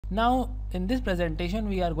Now in this presentation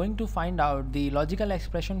we are going to find out the logical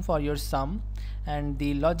expression for your sum and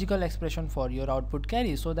the logical expression for your output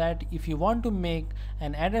carry, so that if you want to make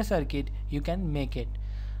an adder circuit you can make it.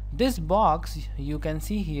 This box you can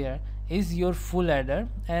see here is your full adder,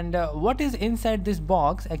 and what is inside this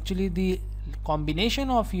box, actually the combination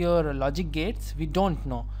of your logic gates we don't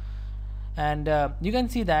know. And you can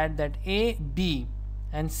see that A, B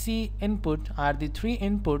and C input are the three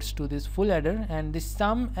inputs to this full adder, and the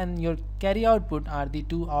sum and your carry output are the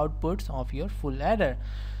two outputs of your full adder.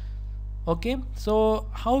 Okay, so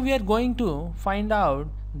how we are going to find out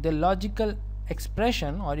the logical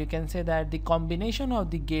expression, or you can say that the combination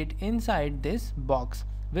of the gate inside this box?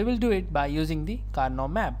 We will do it by using the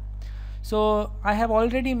Karnaugh map. So I have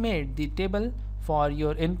already made the table for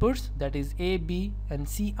your inputs, that is A, B and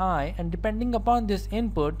Ci, and depending upon this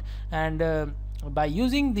input and by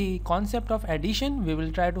using the concept of addition we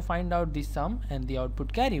will try to find out the sum and the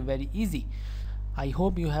output carry. Very easy. I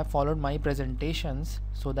hope you have followed my presentations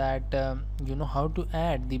so that you know how to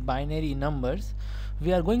add the binary numbers.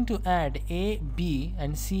 We are going to add A, B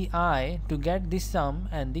and Ci to get the sum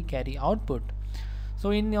and the carry output. So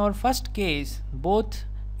in your first case both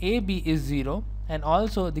A, B is 0 and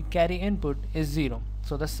also the carry input is 0.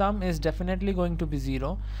 So the sum is definitely going to be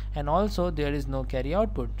 0, and also there is no carry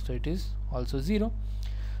output, so it is also 0.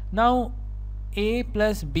 Now A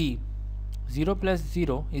plus B, 0 plus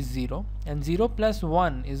 0 is 0 and 0 plus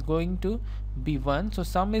 1 is going to be 1, so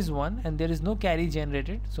sum is 1 and there is no carry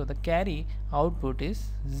generated, so the carry output is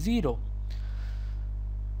 0.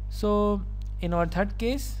 So in our third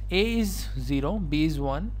case A is 0, B is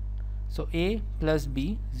 1, so A plus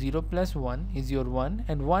B, 0 plus 1 is your 1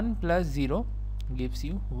 and 1 plus 0 gives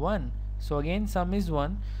you 1. So again sum is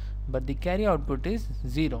 1 but the carry output is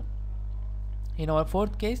 0. In our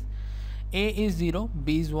fourth case A is 0,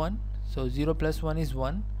 B is 1, so 0 plus 1 is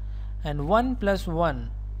 1 and 1 plus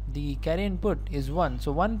 1, the carry input is 1,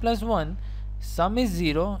 so 1 plus 1, sum is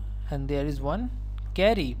 0 and there is 1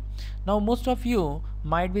 carry. Now most of you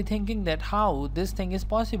might be thinking that how this thing is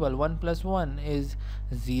possible, 1 plus 1 is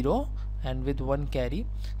 0 and with 1 carry.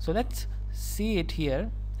 So let's see it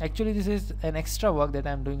here. Actually this is an extra work that I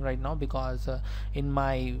am doing right now, because in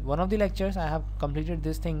my one of the lectures I have completed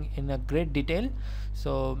this thing in a great detail,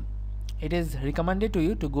 so it is recommended to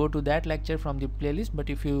you to go to that lecture from the playlist. But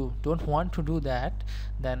if you don't want to do that,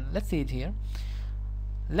 then let's see it here.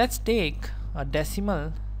 Let's take a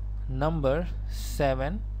decimal number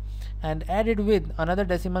 7 and add it with another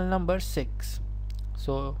decimal number 6.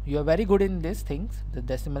 So you are very good in these things, the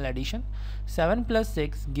decimal addition. 7 plus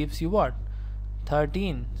 6 gives you what?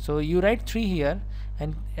 13. So you write 3 here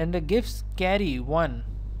and it gives carry 1,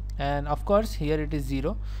 and of course here it is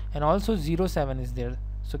 0 and also 0 7 is there,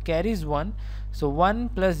 so carry is 1, so 1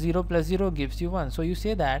 plus 0 gives you 1, so you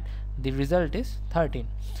say that the result is 13.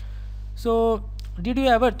 So did you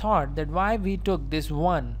ever thought that why we took this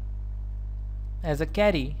 1 as a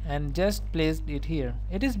carry and just placed it here?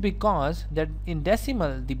 It is because that in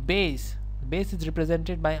decimal the base is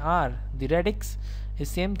represented by R, the radix is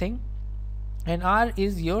same thing, and R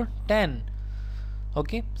is your 10.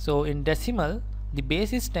 Okay, so in decimal the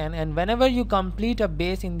base is 10, and whenever you complete a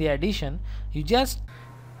base in the addition you just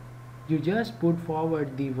put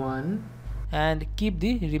forward the 1 and keep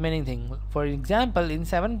the remaining thing. For example, in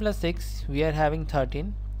 7 plus 6 we are having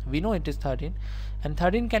 13, we know it is 13, and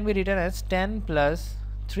 13 can be written as 10 plus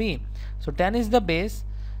 3. So 10 is the base,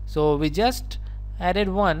 so we just added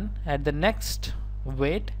 1 at the next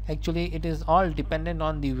weight. Actually it is all dependent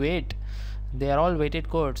on the weight, they are all weighted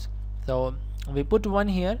codes, so we put 1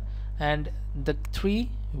 here and the 3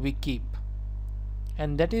 we keep,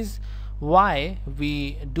 and that is why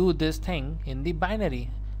we do this thing in the binary.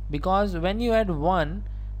 Because when you add 1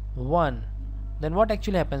 then what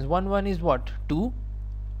actually happens? 1 1 is what? 2,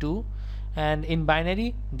 and in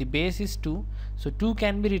binary the base is 2, so 2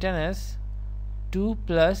 can be written as 2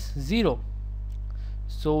 plus 0.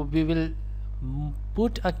 So we will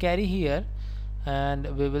put a carry here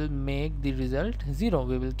and we will make the result 0,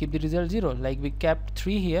 we will keep the result 0, like we kept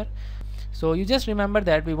 3 here. So you just remember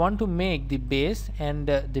that we want to make the base, and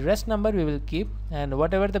the rest number we will keep, and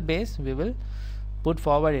whatever the base we will put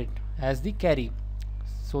forward it as the carry.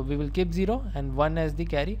 So we will keep 0 and 1 as the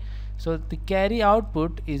carry, so the carry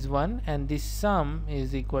output is 1 and the sum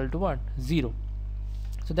is equal to what? 0.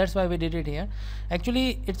 So that's why we did it here.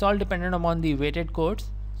 Actually it's all dependent upon the weighted codes,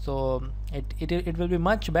 so it will be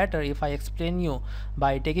much better if I explain you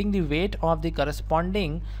by taking the weight of the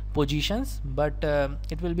corresponding positions, but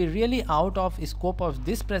it will be really out of scope of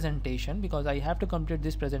this presentation, because I have to complete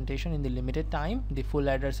this presentation in the limited time, the full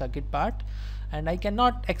adder circuit part, and I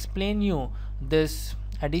cannot explain you this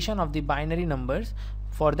addition of the binary numbers.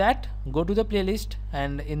 For that, go to the playlist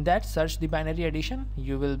and in that search the binary addition.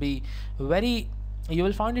 You will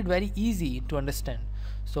find it very easy to understand.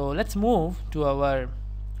 So let's move to our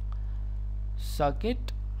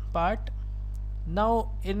circuit part.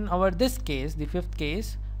 Now in this case, the fifth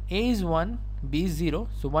case, A is 1, B is 0,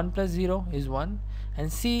 so 1 plus 0 is 1,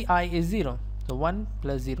 and Ci is 0, so 1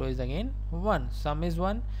 plus 0 is again 1, sum is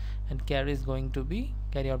 1, and carry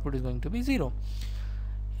output is going to be 0.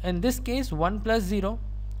 In this case, 1 plus 0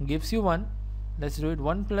 gives you 1. Let's do it.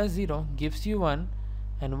 1 plus 0 gives you 1,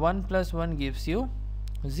 and 1 plus 1 gives you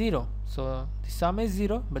 0. So the sum is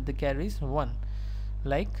 0, but the carry is 1,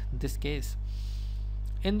 like this case.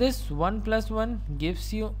 In this, 1 plus 1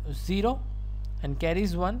 gives you 0 and carry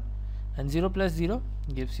is 1, and 0 plus 0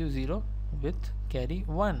 gives you 0 with carry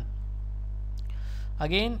 1.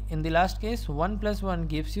 Again, in the last case, 1 plus 1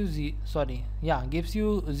 gives you 0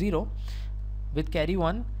 with carry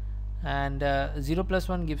 1, and 0 plus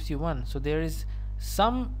 1 gives you 1. So there is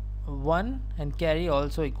sum 1 and carry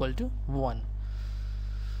also equal to 1.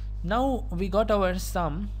 Now we got our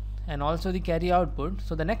sum and also the carry output.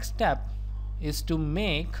 So the next step is to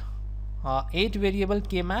make 8 variable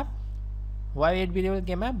K-map. Why 8 variable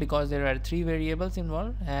K-map? Because there are 3 variables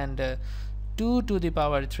involved, and 2 to the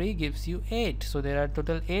power 3 gives you 8. So there are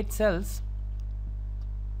total 8 cells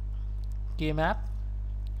K-map.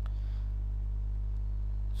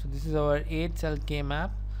 So this is our 8 cell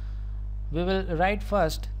K-map. We will write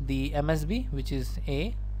first the MSB, which is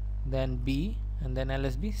A, then B, and then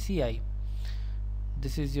LSB CI.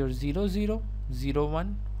 This is your 0 0 0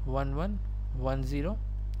 1 1 1 1 0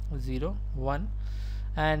 0 1,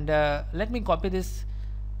 and let me copy this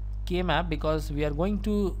K-map because we are going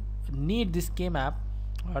to need this K-map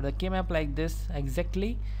or the K-map like this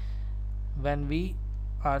exactly when we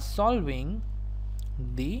are solving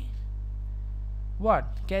the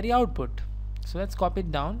carry output. So let's copy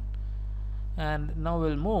it down, and now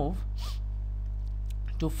we'll move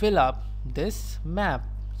to fill up this map.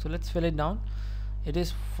 So let's fill it down. It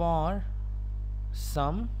is for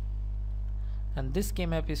sum, and this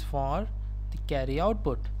K-map is for the carry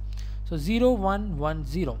output. So 0 1 1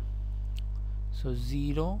 0, so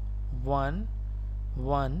 0 1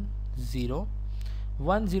 1 0,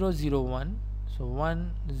 1 0 0 1, so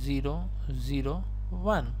 1 0 0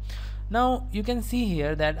 1. Now you can see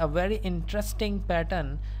here that a very interesting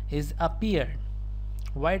pattern is appeared.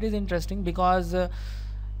 Why it is interesting? Because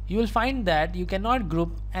you will find that you cannot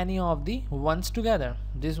group any of the ones together.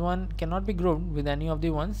 This one cannot be grouped with any of the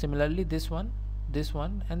ones. Similarly, this one,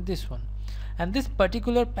 and this one. And this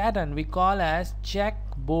particular pattern we call as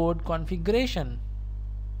checkboard configuration.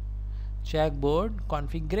 Checkboard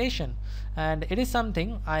configuration, and it is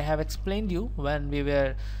something I have explained you when we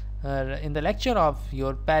were in the lecture of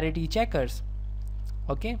your parity checkers.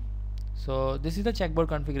 Okay, so this is the checkboard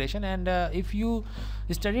configuration, and if you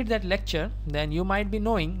studied that lecture, then you might be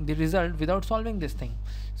knowing the result without solving this thing.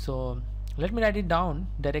 So let me write it down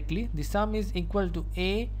directly. The sum is equal to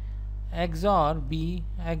A XOR B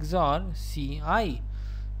XOR Ci.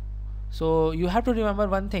 So you have to remember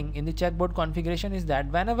one thing in the checkboard configuration is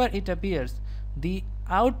that whenever it appears, the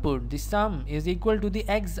output, the sum, is equal to the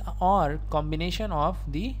XOR combination of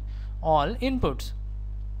the all inputs.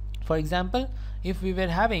 For example, if we were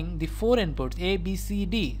having the 4 inputs A, B, C,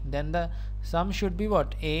 D, then the sum should be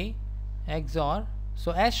what? A XOR,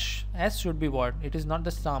 so S should be what? It is not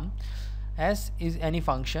the sum. S is any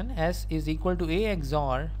function. S is equal to A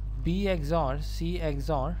XOR B XOR C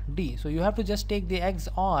XOR D. So you have to just take the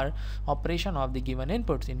XOR operation of the given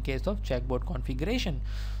inputs in case of checkboard configuration.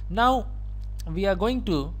 Now we are going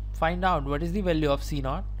to find out what is the value of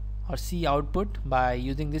C0 or C output by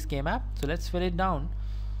using this K-map. So let's fill it down.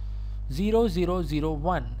 0 0 0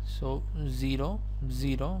 1, so 0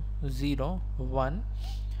 0 0 1,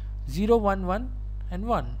 0 1 1 and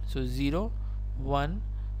 1, so 0 1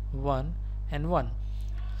 1 and 1.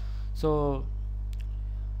 So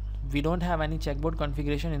we don't have any checkboard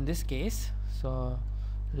configuration in this case, so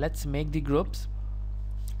let's make the groups.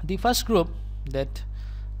 The first group that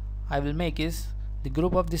I will make is the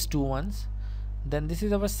group of these 2 ones, then this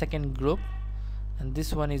is our second group, and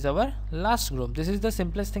this one is our last group. This is the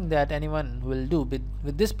simplest thing that anyone will do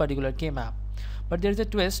with this particular K-map, but there is a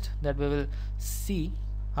twist that we will see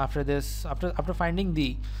after this, after finding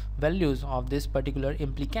the values of this particular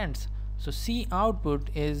implicants. So C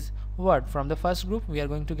output is what? From the first group we are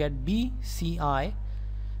going to get BCI,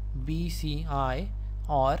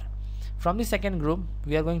 or from the second group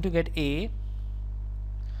we are going to get A,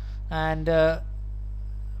 and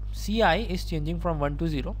Ci is changing from 1 to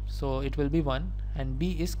 0, so it will be 1, and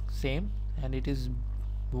B is same and it is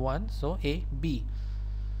 1, so A B.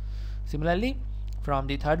 Similarly, from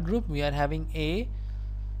the third group we are having A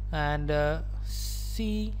and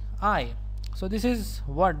Ci. So this is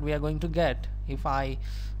what we are going to get if I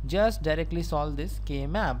just directly solve this K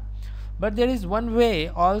map. But there is one way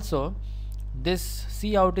also this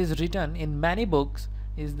C out is written in many books,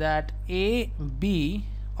 is that A, B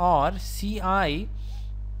or Ci A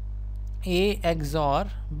XOR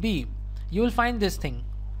B. You will find this thing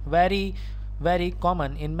very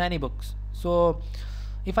common in many books. So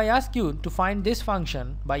if I ask you to find this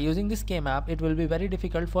function by using this K map, it will be very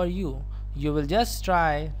difficult for you. You will just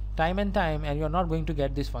try time and time and you are not going to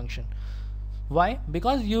get this function. Why?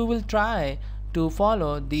 Because you will try to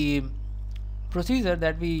follow the procedure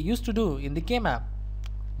that we used to do in the K map.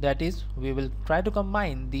 That is, we will try to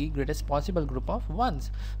combine the greatest possible group of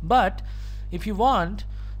ones. But if you want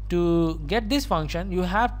to get this function, you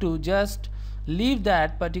have to just leave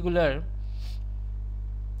that particular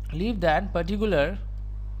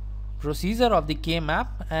procedure of the K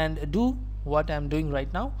map and do what I am doing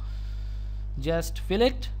right now. Just fill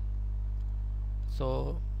it.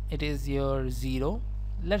 So it is your 0.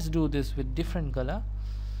 Let's do this with different color.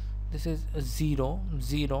 This is 0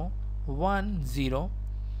 0 1 0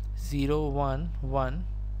 0 1 1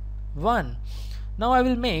 1. Now I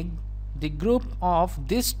will make the group of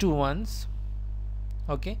these two ones,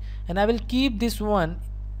 okay, and I will keep this one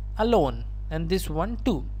alone and this one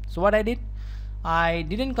too. So what I did, I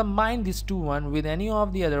didn't combine these two one with any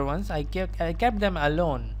of the other ones. I kept them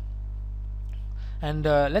alone. And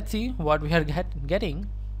let's see what we are getting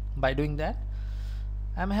by doing that.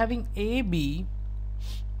 I'm having AB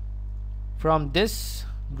from this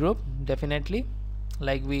group, definitely,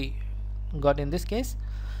 like we got in this case,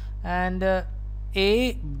 and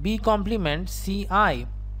A B complement Ci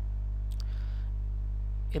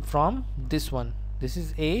from this one. This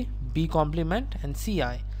is A B complement and Ci.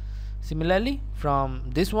 Similarly, from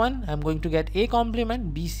this one I'm going to get A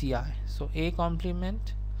complement B Ci. So A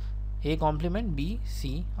complement B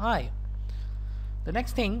Ci. The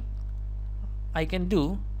next thing I can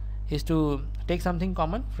do is to take something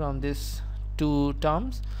common from this two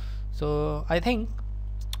terms. So I think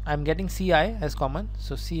I'm getting Ci as common,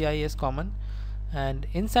 so Ci is common, and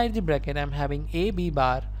inside the bracket I'm having A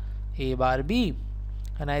bar B,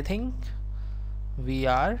 and I think we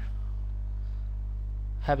are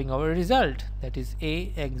having our result, that is A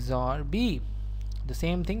XOR B, the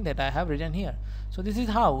same thing that I have written here. So this is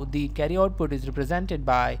how the carry output is represented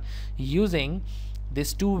by using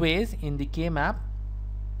these two ways in the K map.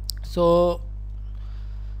 So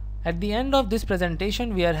at the end of this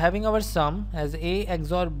presentation we are having our sum as A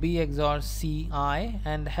XOR B XOR Ci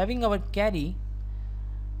and having our carry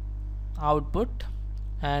output,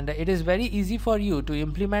 and it is very easy for you to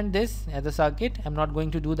implement this as a circuit. I'm not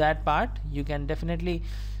going to do that part. You can definitely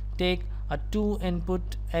take a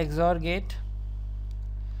 2-input XOR gate,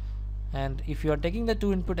 and if you are taking the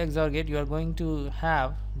 2-input XOR gate, you are going to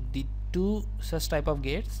have the two such type of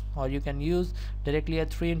gates, or you can use directly a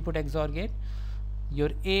 3-input XOR gate.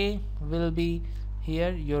 Your A will be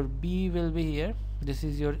here, your B will be here. This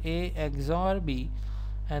is your A XOR B,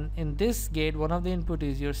 and in this gate one of the input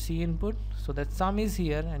is your C input, so that sum is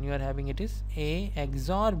here and you are having it is A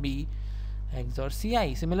XOR B XOR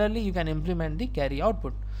Ci. Similarly, you can implement the carry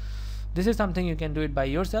output. This is something you can do it by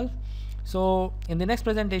yourself. So in the next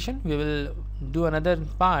presentation we will do another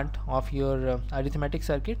part of your arithmetic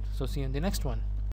circuit. So see you in the next one.